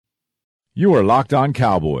You are Locked On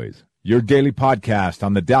Cowboys, your daily podcast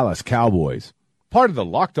on the Dallas Cowboys. Part of the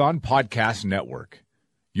Locked On Podcast Network,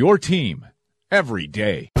 your team every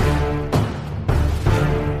day.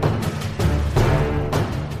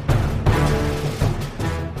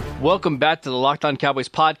 Welcome back to the Locked On Cowboys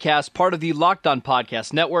podcast, part of the Locked On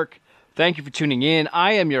Podcast Network. Thank you for tuning in.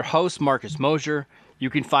 I am your host, Marcus Mosher. You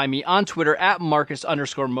can find me on Twitter at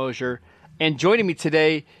Marcus_Mosher. And joining me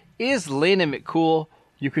today is Landon McCool.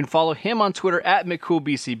 You can follow him on Twitter at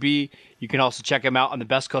McCoolBCB. You can also check him out on the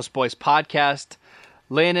Best Coast Boys podcast.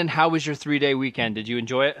 Landon, how was your 3-day weekend? Did you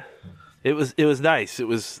enjoy it? It was nice.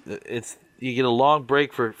 It's you get a long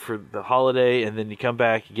break for the holiday, and then you come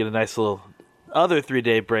back, you get a nice little other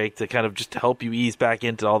 3-day break to kind of just help you ease back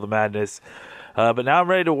into all the madness. But now I'm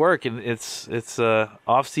ready to work, and it's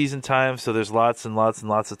off-season time, so there's lots and lots and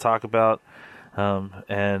lots to talk about.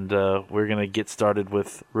 And we're going to get started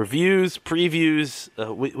with reviews, previews.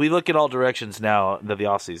 We look at all directions now that the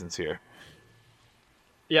off-season's here.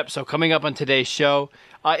 Yep, so coming up on today's show,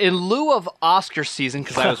 in lieu of Oscar season,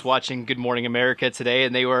 because I was watching Good Morning America today,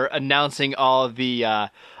 and they were announcing all the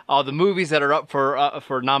movies that are up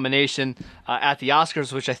for nomination at the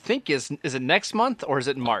Oscars, which I think is it next month or is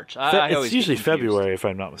it in March? It's usually February, if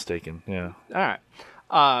I'm not mistaken. Yeah. All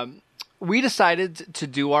right. We decided to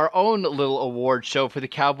do our own little award show for the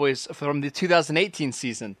Cowboys from the 2018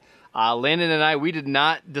 season. Landon and I, we did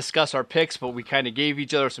not discuss our picks, but we kind of gave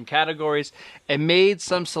each other some categories and made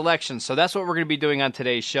some selections. So that's what we're going to be doing on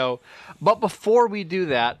today's show. But before we do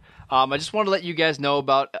that, I just want to let you guys know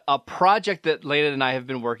about a project that Landon and I have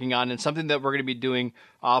been working on and something that we're going to be doing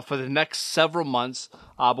for the next several months.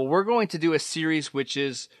 But we're going to do a series which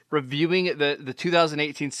is reviewing the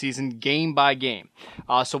 2018 season game by game.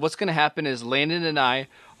 So what's going to happen is Landon and I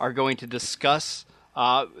are going to discuss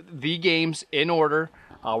the games in order.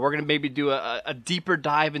 We're going to maybe do a deeper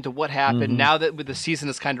dive into what happened. Mm-hmm. Now that the season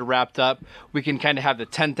is kind of wrapped up, we can kind of have the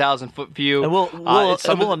 10,000-foot view. And we'll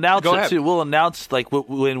announce it too. We'll announce like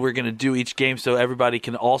when we're going to do each game, so everybody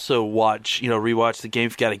can also rewatch the game.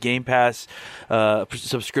 If you've got a Game Pass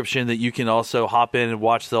subscription, that you can also hop in and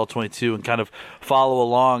watch the L22 and kind of follow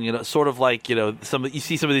along. Sort of like you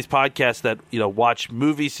see some of these podcasts that watch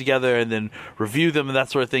movies together and then review them and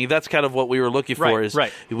that sort of thing. That's kind of what we were looking for.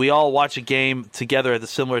 Right. We all watch a game together at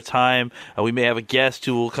the similar time. We may have a guest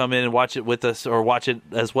who will come in and watch it with us or watch it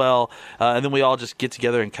as well. And then we all just get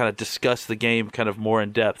together and kind of discuss the game kind of more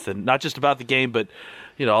in depth, and not just about the game, but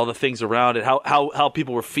all the things around it, how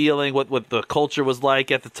people were feeling, what the culture was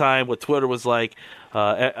like at the time, what Twitter was like,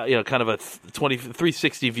 kind of a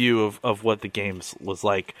 360 view of what the games was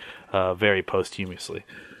like very posthumously.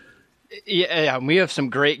 Yeah, we have some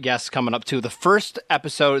great guests coming up, too. The first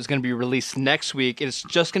episode is going to be released next week. It's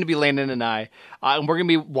just going to be Landon and I. And we're going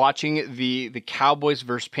to be watching the Cowboys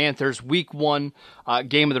versus Panthers Week 1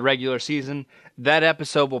 game of the regular season. That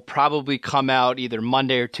episode will probably come out either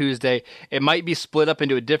Monday or Tuesday. It might be split up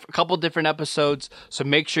into a couple different episodes, so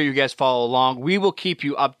make sure you guys follow along. We will keep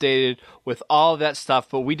you updated with all of that stuff,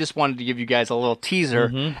 but we just wanted to give you guys a little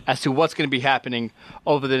teaser as to what's going to be happening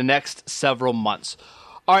over the next several months.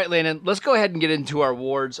 All right, Landon, let's go ahead and get into our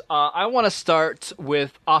awards. I want to start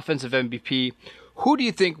with Offensive MVP. Who do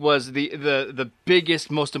you think was the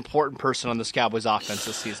biggest, most important person on this Cowboys offense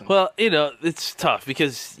this season? Well, it's tough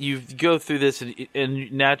because you go through this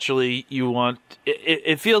and naturally you want –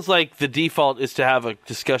 it feels like the default is to have a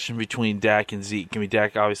discussion between Dak and Zeke. I mean,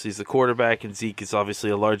 Dak obviously is the quarterback and Zeke is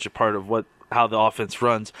obviously a larger part of how the offense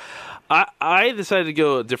runs. I decided to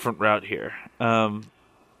go a different route here.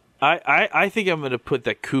 I think I'm going to put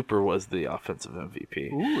that Cooper was the offensive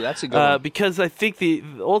MVP. Ooh, that's a good one. Because I think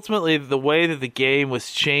ultimately the way that the game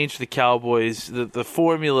was changed for the Cowboys, the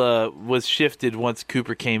formula was shifted once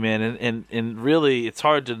Cooper came in, and really it's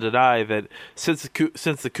hard to deny that since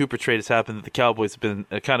the Cooper trade has happened, that the Cowboys have been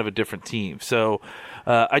kind of a different team. So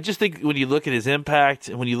I just think when you look at his impact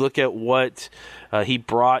and when you look at what he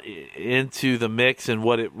brought into the mix and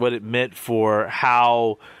what it meant for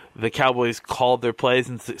how the Cowboys called their plays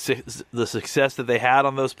and the success that they had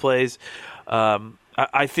on those plays.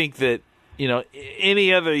 I think that,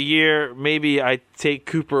 any other year, maybe I take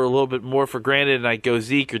Cooper a little bit more for granted and I go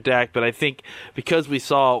Zeke or Dak, but I think because we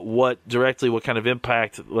saw what kind of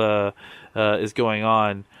impact is going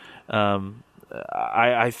on,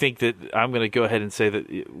 I think that I'm going to go ahead and say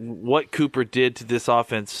that what Cooper did to this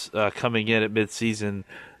offense coming in at midseason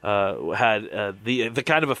had the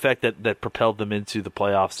kind of effect that propelled them into the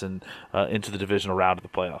playoffs and into the divisional round of the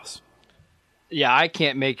playoffs. Yeah, I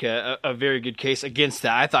can't make a very good case against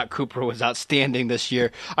that. I thought Cooper was outstanding this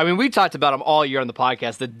year. I mean, we talked about him all year on the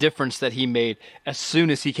podcast, the difference that he made as soon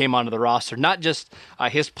as he came onto the roster. Not just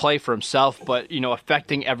his play for himself, but,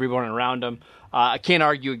 affecting everyone around him. I can't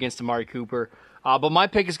argue against Amari Cooper. But my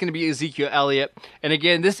pick is going to be Ezekiel Elliott. And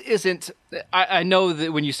again, this isn't – I know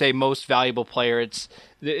that when you say most valuable player, it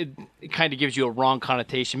kind of gives you a wrong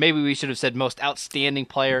connotation. Maybe we should have said most outstanding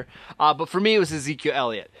player. But for me, it was Ezekiel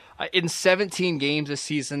Elliott. In 17 games this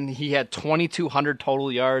season, he had 2,200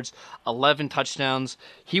 total yards, 11 touchdowns.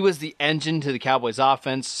 He was the engine to the Cowboys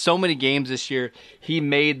offense. So many games this year, he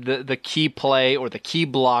made the key play or the key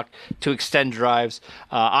block to extend drives.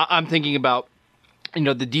 I'm thinking about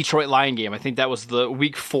the Detroit Lion game. I think that was the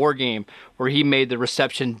Week 4 game where he made the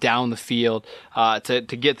reception down the field to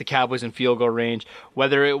get the Cowboys in field goal range.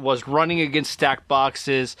 Whether it was running against stacked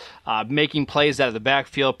boxes, making plays out of the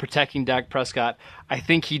backfield, protecting Dak Prescott, I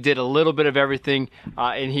think he did a little bit of everything,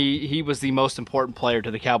 and he was the most important player to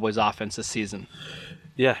the Cowboys offense this season.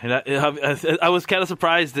 Yeah, and I was kind of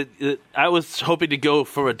surprised that I was hoping to go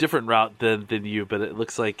for a different route than you, but it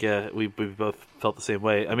looks like we both felt the same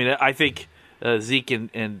way. I mean, I think Zeke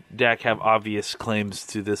and Dak have obvious claims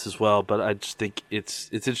to this as well, but I just think it's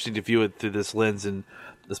interesting to view it through this lens, and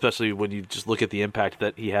especially when you just look at the impact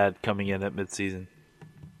that he had coming in at midseason.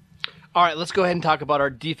 All right, let's go ahead and talk about our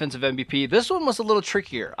defensive MVP. This one was a little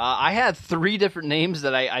trickier. I had 3 different names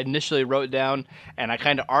that I initially wrote down, and I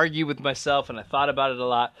kind of argued with myself, and I thought about it a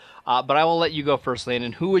lot. But I will let you go first,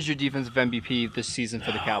 Landon. Who was your defensive MVP this season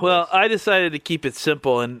for the Cowboys? Well, I decided to keep it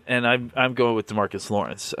simple, and I'm going with DeMarcus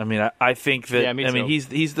Lawrence. I mean, I think that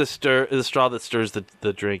he's the straw that stirs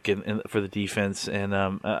the drink for the defense, and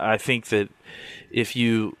I think that if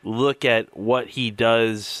you look at what he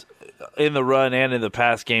does in the run and in the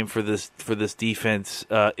pass game for this defense,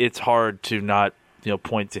 it's hard to not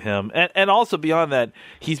point to him, and also beyond that,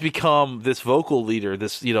 he's become this vocal leader,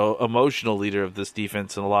 this emotional leader of this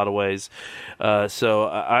defense in a lot of ways. So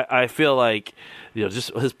I feel like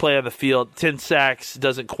just his play on the field, 10 sacks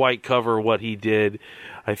doesn't quite cover what he did,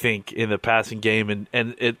 I think, in the passing game,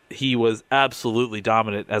 and he was absolutely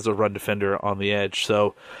dominant as a run defender on the edge.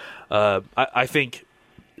 So I think.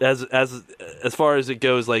 As far as it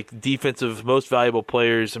goes, like defensive most valuable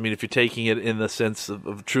players, I mean, if you're taking it in the sense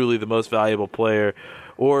of truly the most valuable player,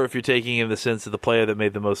 or if you're taking it in the sense of the player that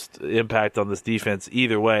made the most impact on this defense,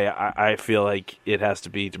 either way, I feel like it has to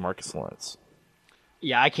be DeMarcus Lawrence.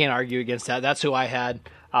 Yeah, I can't argue against that. That's who I had.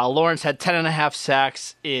 Lawrence had 10.5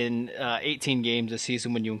 sacks in 18 games this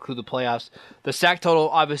season when you include the playoffs. The sack total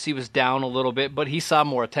obviously was down a little bit, but he saw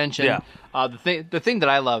more attention. Yeah. The thing that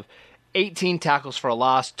I love, 18 tackles for a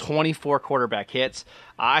loss, 24 quarterback hits.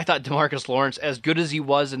 I thought DeMarcus Lawrence, as good as he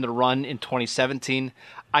was in the run in 2017,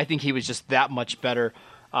 I think he was just that much better.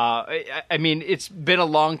 I mean, it's been a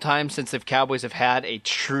long time since the Cowboys have had a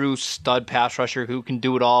true stud pass rusher who can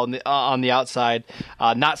do it all on the outside.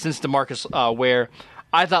 Not since DeMarcus Ware.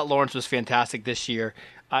 I thought Lawrence was fantastic this year,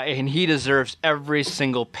 and he deserves every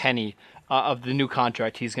single penny of the new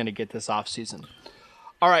contract he's going to get this offseason.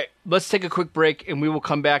 All right, let's take a quick break, and we will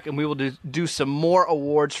come back, and we will do some more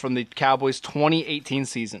awards from the Cowboys 2018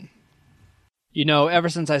 season. Ever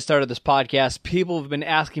since I started this podcast, people have been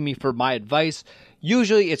asking me for my advice.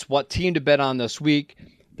 Usually it's what team to bet on this week.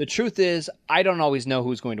 The truth is, I don't always know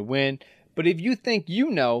who's going to win, but if you think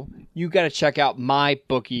you got to check out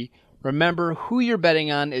MyBookie. Remember, who you're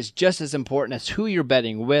betting on is just as important as who you're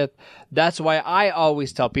betting with. That's why I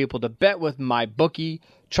always tell people to bet with MyBookie.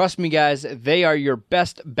 Trust me, guys, they are your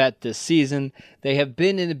best bet this season. They have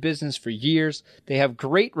been in the business for years. They have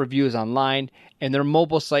great reviews online, and their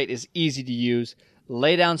mobile site is easy to use.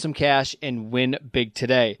 Lay down some cash and win big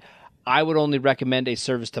today. I would only recommend a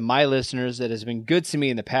service to my listeners that has been good to me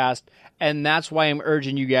in the past, and that's why I'm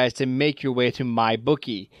urging you guys to make your way to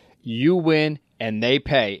MyBookie. You win, and they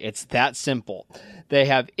pay. It's that simple. They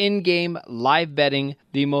have in-game live betting,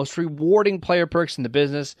 the most rewarding player perks in the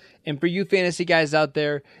business. And for you fantasy guys out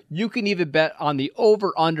there, you can even bet on the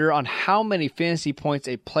over-under on how many fantasy points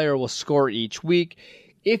a player will score each week.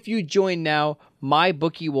 If you join now,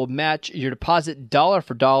 MyBookie will match your deposit dollar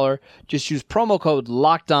for dollar. Just use promo code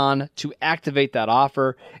LOCKEDON to activate that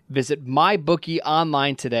offer. Visit MyBookie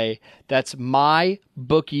online today. That's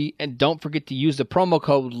MyBookie, and don't forget to use the promo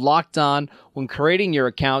code LOCKEDON when creating your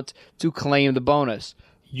account to claim the bonus.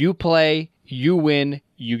 You play, you win,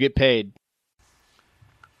 you get paid.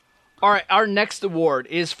 All right, our next award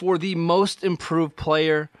is for the most improved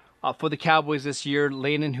player for the Cowboys this year.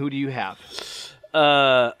 Landon, who do you have?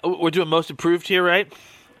 We're doing most improved here, right?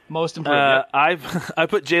 Most improved. Yep. I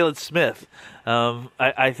put Jalen Smith.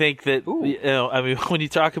 I think that when you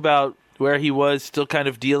talk about where he was, still kind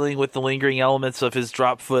of dealing with the lingering elements of his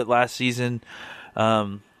drop foot last season.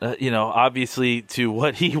 Obviously to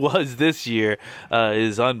what he was this year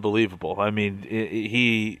is unbelievable. I mean,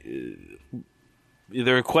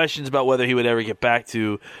 there are questions about whether he would ever get back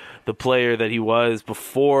to the player that he was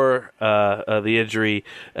before the injury,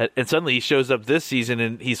 and suddenly he shows up this season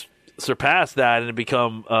and he's surpassed that and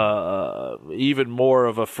become even more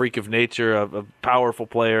of a freak of nature, a powerful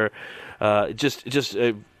player. Just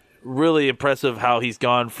really impressive how he's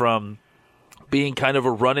gone from being kind of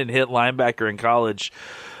a run and hit linebacker in college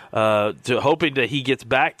to hoping that he gets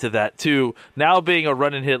back to that, to now being a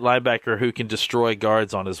run and hit linebacker who can destroy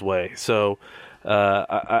guards on his way. So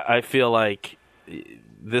I feel like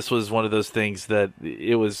this was one of those things that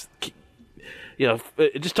it was,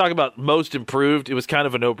 just talk about most improved. It was kind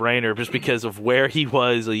of a no-brainer just because of where he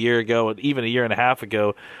was a year ago and even a year and a half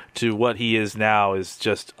ago to what he is now is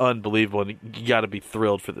just unbelievable. And you got to be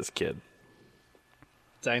thrilled for this kid.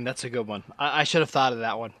 Dang, that's a good one. I should have thought of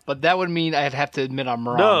that one, but that would mean I'd have to admit I'm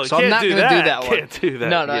wrong. No, so I'm not going to do that one. Can't do that.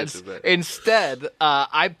 No. Instead,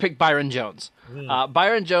 I picked Byron Jones.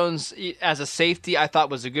 Byron Jones, as a safety, I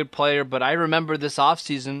thought was a good player, but I remember this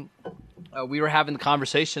offseason, we were having the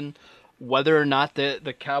conversation whether or not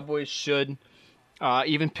the Cowboys should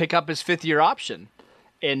even pick up his fifth-year option.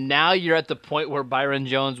 And now you're at the point where Byron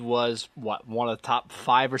Jones was, one of the top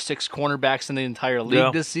 5 or 6 cornerbacks in the entire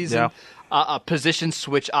league this season. Yeah. A position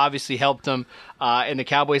switch obviously helped him, and the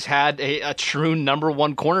Cowboys had a true number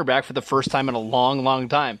 1 cornerback for the first time in a long, long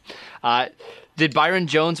time. Did Byron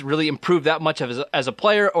Jones really improve that much as a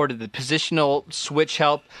player, or did the positional switch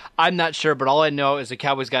help? I'm not sure, but all I know is the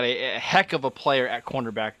Cowboys got a heck of a player at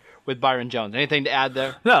cornerback with Byron Jones. Anything to add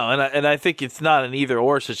there? No, and I think it's not an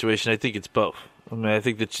either-or situation. I think it's both. I mean, I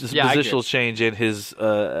think the positional change in his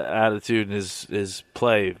attitude and his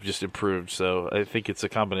play just improved. So I think it's a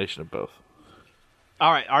combination of both.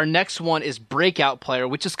 All right, our next one is breakout player,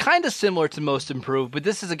 which is kind of similar to most improved, but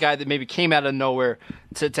this is a guy that maybe came out of nowhere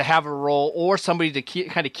to have a role or somebody to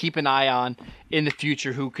kind of keep an eye on in the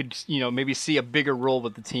future who could, maybe see a bigger role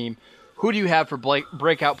with the team. Who do you have for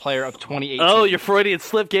breakout player of 2018? Oh, your Freudian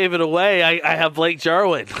slip gave it away. I have Blake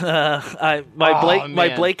Jarwin,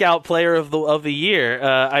 my breakout player of the year.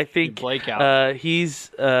 I think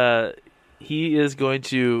he is going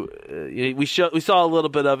to. We saw a little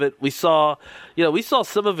bit of it. We saw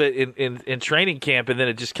some of it in training camp, and then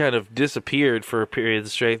it just kind of disappeared for a period of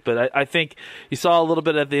strength. But I think you saw a little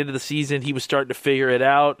bit at the end of the season. He was starting to figure it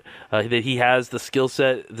out that he has the skill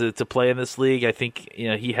set to play in this league. I think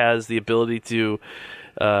he has the ability to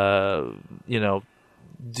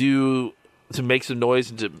make some noise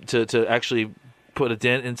and to actually put a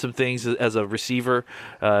dent in some things as a receiver,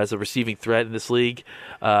 as a receiving threat in this league.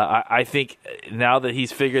 I think now that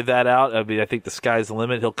he's figured that out, I think the sky's the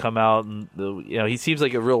limit. He'll come out and he seems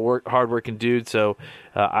like a real hard-working dude. So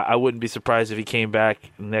I wouldn't be surprised if he came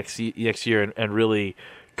back next year and really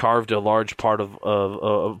carved a large part of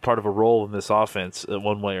a role in this offense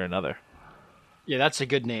one way or another. Yeah, that's a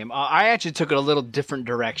good name. I actually took it a little different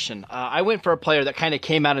direction. I went for a player that kind of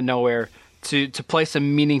came out of nowhere to play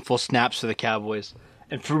some meaningful snaps for the Cowboys.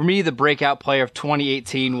 And for me, the breakout player of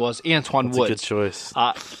 2018 was Antwaun Woods. That's a good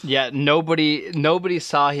choice. Nobody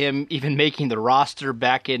saw him even making the roster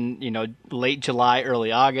back in late July,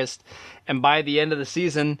 early August. And by the end of the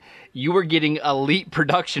season, you were getting elite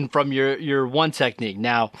production from your one technique.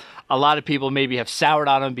 Now, a lot of people maybe have soured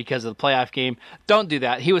on him because of the playoff game. Don't do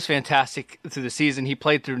that. He was fantastic through the season. He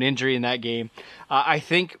played through an injury in that game. I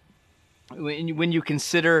think when you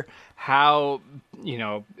consider how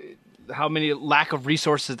many lack of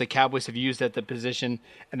resources the Cowboys have used at the position,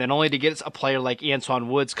 and then only to get a player like Antwaun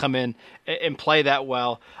Woods come in and play that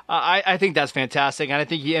well, I think that's fantastic, and I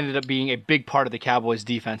think he ended up being a big part of the Cowboys'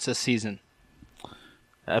 defense this season.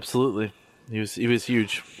 Absolutely. He was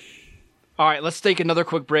huge. All right, let's take another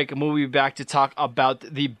quick break, and we'll be back to talk about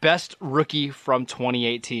the best rookie from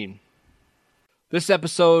 2018. This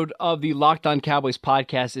episode of the Locked On Cowboys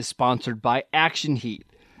podcast is sponsored by Action Heat.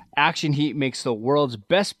 Action Heat makes the world's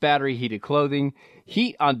best battery-heated clothing.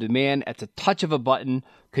 Heat on demand at the touch of a button.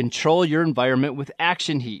 Control your environment with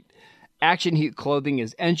Action Heat. Action Heat clothing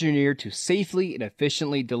is engineered to safely and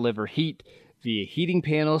efficiently deliver heat via heating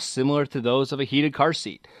panels similar to those of a heated car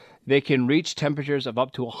seat. They can reach temperatures of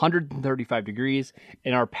up to 135 degrees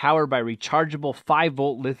and are powered by rechargeable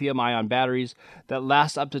 5-volt lithium-ion batteries that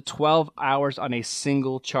last up to 12 hours on a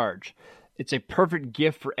single charge. It's a perfect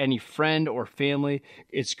gift for any friend or family.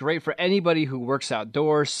 It's great for anybody who works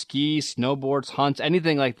outdoors, skis, snowboards, hunts,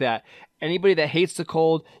 anything like that. Anybody that hates the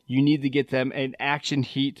cold, you need to get them an Action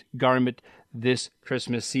Heat garment this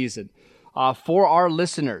Christmas season. For our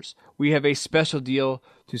listeners, we have a special deal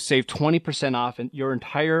to save 20% off your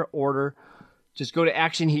entire order. Just go to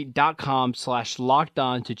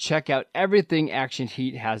actionheat.com/lockedon to check out everything Action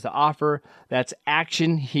Heat has to offer. That's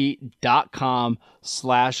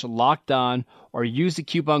actionheat.com/lockedon, or use the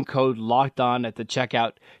coupon code LOCKEDON at the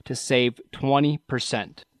checkout to save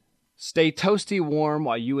 20%. Stay toasty warm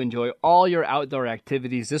while you enjoy all your outdoor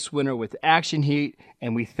activities this winter with Action Heat,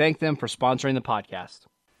 and we thank them for sponsoring the podcast.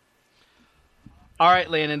 All right,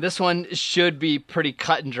 Landon, this one should be pretty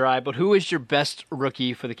cut and dry, but who is your best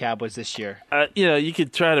rookie for the Cowboys this year? You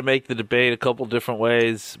could try to make the debate a couple different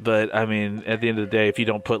ways, but, I mean, at the end of the day, if you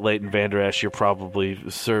don't put Leighton Vander Esch, you're probably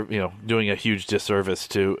doing a huge disservice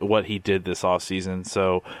to what he did this offseason.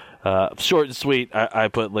 So, short and sweet, I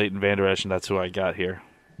put Leighton Vander Esch, and that's who I got here.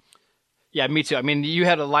 Yeah, me too. I mean, you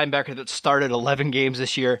had a linebacker that started 11 games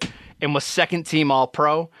this year and was second-team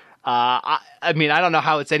All-Pro. I mean, I don't know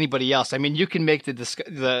how it's anybody else. I mean, you can make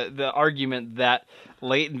the argument that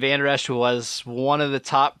Leighton Vander Esch was one of the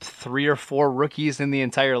top 3 or 4 rookies in the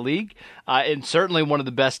entire league, and certainly one of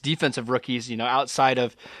the best defensive rookies, outside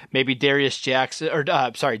of maybe Darius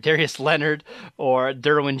Leonard or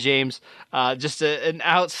Derwin James. Just an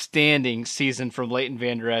outstanding season from Leighton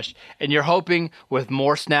Vander Esch, and you're hoping with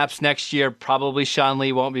more snaps next year, probably Sean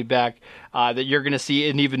Lee won't be back, that you're going to see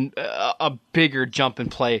an even a bigger jump in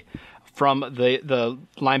play from the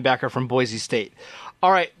linebacker from Boise State.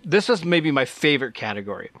 All right, this is maybe my favorite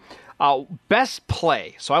category. Best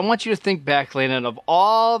play. So I want you to think back, Landon, of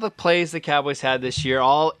all the plays the Cowboys had this year,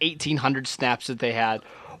 all 1,800 snaps that they had.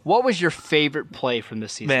 What was your favorite play from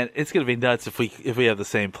this season? Man, it's going to be nuts if we have the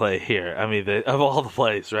same play here. I mean, of all the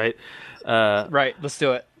plays, right? Right, let's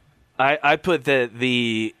do it. I put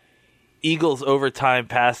the Eagles' overtime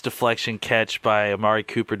pass deflection catch by Amari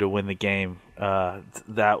Cooper to win the game.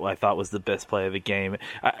 That I thought was the best play of the game.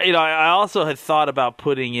 I also had thought about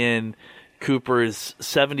putting in Cooper's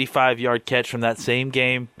 75-yard catch from that same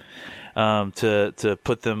game to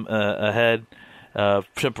put them ahead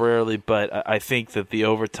temporarily, but I think that the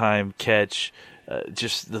overtime catch,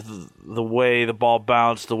 just the way the ball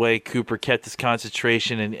bounced, the way Cooper kept his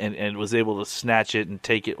concentration and was able to snatch it and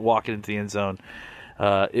walk it into the end zone.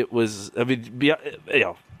 It was,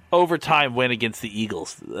 overtime win against the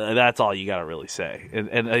Eagles. That's all you got to really say.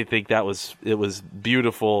 And I think it was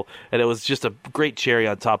beautiful, and it was just a great cherry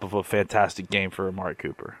on top of a fantastic game for Amari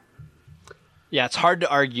Cooper. Yeah, it's hard to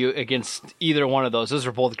argue against either one of those. Those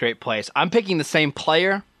are both great plays. I'm picking the same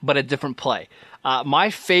player, but a different play. My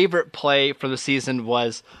favorite play for the season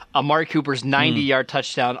was Amari Cooper's 90-yard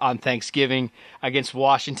touchdown on Thanksgiving against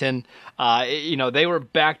Washington. They were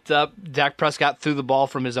backed up. Dak Prescott threw the ball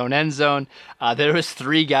from his own end zone. There was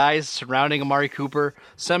 3 guys surrounding Amari Cooper.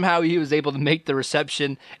 Somehow he was able to make the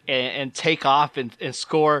reception and take off and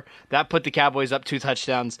score. That put the Cowboys up 2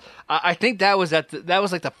 touchdowns. I think that was like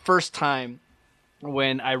the first time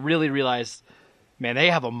when I really realized, man,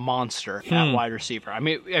 they have a monster at wide receiver. I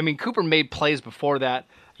mean, Cooper made plays before that,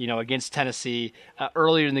 against Tennessee,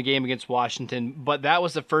 earlier in the game against Washington, but that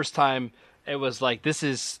was the first time it was like, this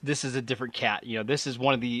is a different cat. This is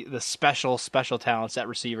one of the special talents at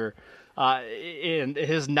receiver. And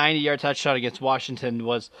his 90-yard touchdown against Washington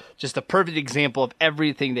was just a perfect example of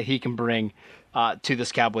everything that he can bring to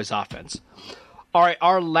this Cowboys offense. All right,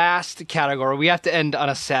 our last category, we have to end on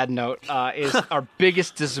a sad note, is our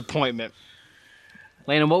biggest disappointment.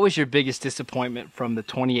 Landon, what was your biggest disappointment from the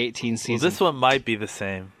 2018 season? Well, this one might be the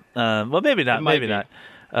same. Maybe not.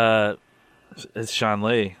 Not. It's Sean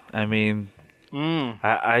Lee. I mean,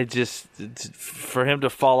 I just, for him to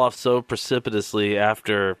fall off so precipitously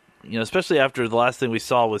after, especially after the last thing we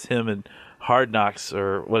saw was him in Hard Knocks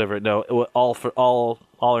or whatever. No, all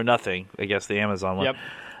or Nothing. I guess the Amazon one. Yep.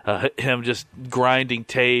 Him just grinding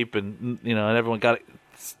tape, and and everyone got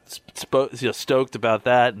stoked about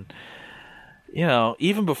that, and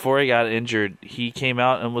even before he got injured, he came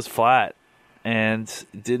out and was flat and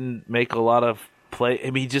didn't make a lot of play. I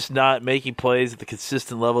mean, just not making plays at the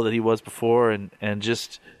consistent level that he was before, and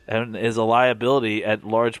is a liability at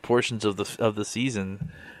large portions of the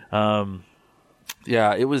season.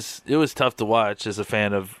 It was tough to watch as a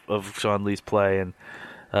fan of Sean Lee's play, and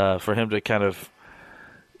for him to kind of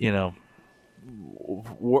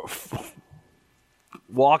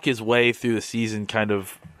walk his way through the season kind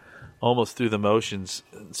of almost through the motions,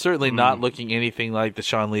 certainly not looking anything like the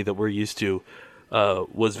Sean Lee that we're used to,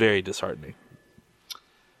 was very disheartening.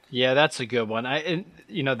 Yeah, that's a good one.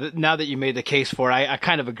 Now that you made the case for it, I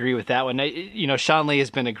kind of agree with that one. Sean Lee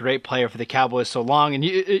has been a great player for the Cowboys so long, and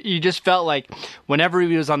you just felt like whenever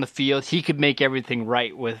he was on the field, he could make everything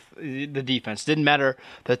right with the defense. Didn't matter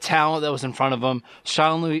the talent that was in front of him.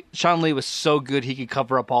 Sean Lee was so good he could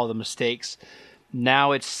cover up all the mistakes.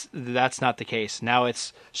 Now that's not the case. Now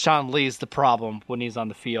it's Sean Lee's the problem when he's on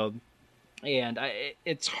the field, and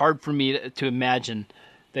it's hard for me to imagine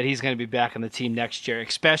that he's going to be back on the team next year,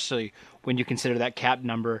 especially when you consider that cap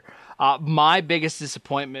number. My biggest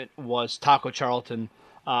disappointment was Taco Charlton.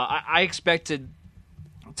 I expected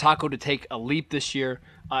Taco to take a leap this year.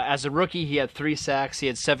 As a rookie, he had 3 sacks. He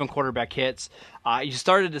had 7 quarterback hits. You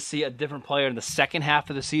started to see a different player in the second half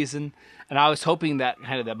of the season, and I was hoping that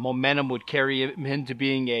kind of that momentum would carry him into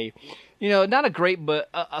being a, not a great, but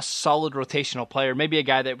a solid rotational player, maybe a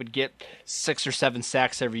guy that would get 6 or 7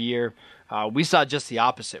 sacks every year. We saw just the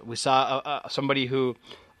opposite. We saw somebody who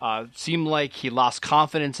seemed like he lost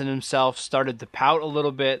confidence in himself, started to pout a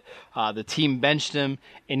little bit. The team benched him,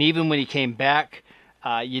 and even when he came back,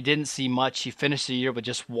 you didn't see much. He finished the year with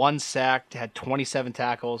just 1 sack, had 27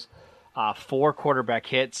 tackles, 4 quarterback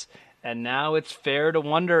hits, and now it's fair to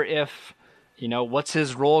wonder if, what's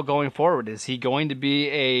his role going forward? Is he going to be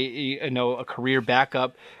a career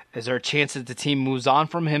backup? Is there a chance that the team moves on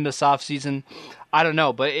from him this offseason? I don't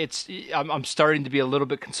know, but I'm starting to be a little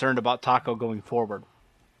bit concerned about Taco going forward.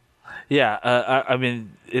 Yeah, I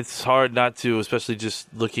mean, it's hard not to, especially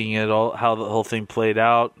just looking at how the whole thing played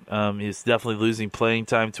out. He's definitely losing playing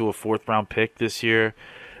time to a 4th-round pick this year.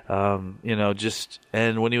 And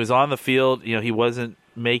when he was on the field, he wasn't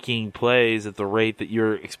making plays at the rate that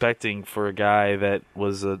you're expecting for a guy that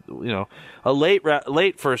was a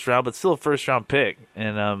late first round, but still a first-round pick.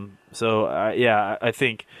 And I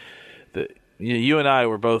think that you and I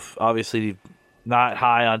were both obviously not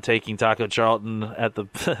high on taking Taco Charlton at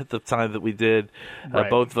the time that we did. Right.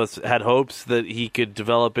 Both of us had hopes that he could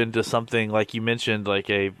develop into something like you mentioned,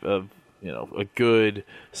 like a good,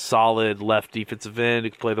 solid left defensive end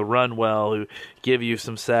who could play the run well, who give you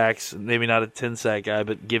some sacks, maybe not a 10-sack guy,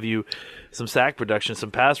 but give you some sack production,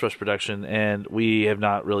 some pass rush production, and we have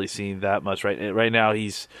not really seen that much. Right now,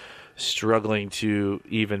 he's struggling to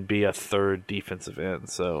even be a 3rd defensive end.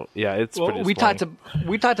 So yeah, it's pretty disappointing.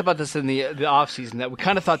 We talked about this in the offseason, that we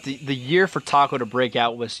kind of thought the year for Taco to break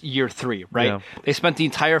out was year 3, right? Yeah. They spent the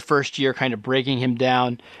entire first year kind of breaking him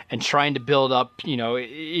down and trying to build up,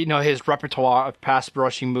 his repertoire of pass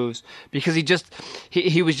rushing moves, because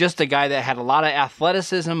he was just a guy that had a lot of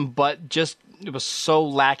athleticism, but just it was so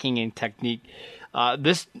lacking in technique.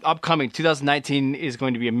 This upcoming 2019 is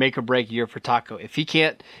going to be a make or break year for Taco. If he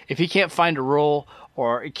can't find a role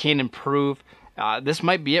or can't improve, this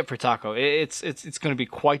might be it for Taco. It's going to be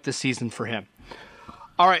quite the season for him.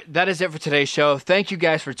 All right, that is it for today's show. Thank you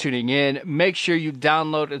guys for tuning in. Make sure you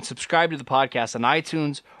download and subscribe to the podcast on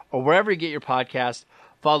iTunes or wherever you get your podcast.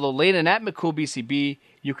 Follow Landon at McCoolBCB.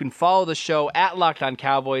 You can follow the show at Locked On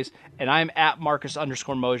Cowboys, and I'm at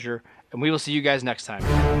Marcus_Mosher, and we will see you guys next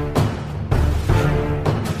time.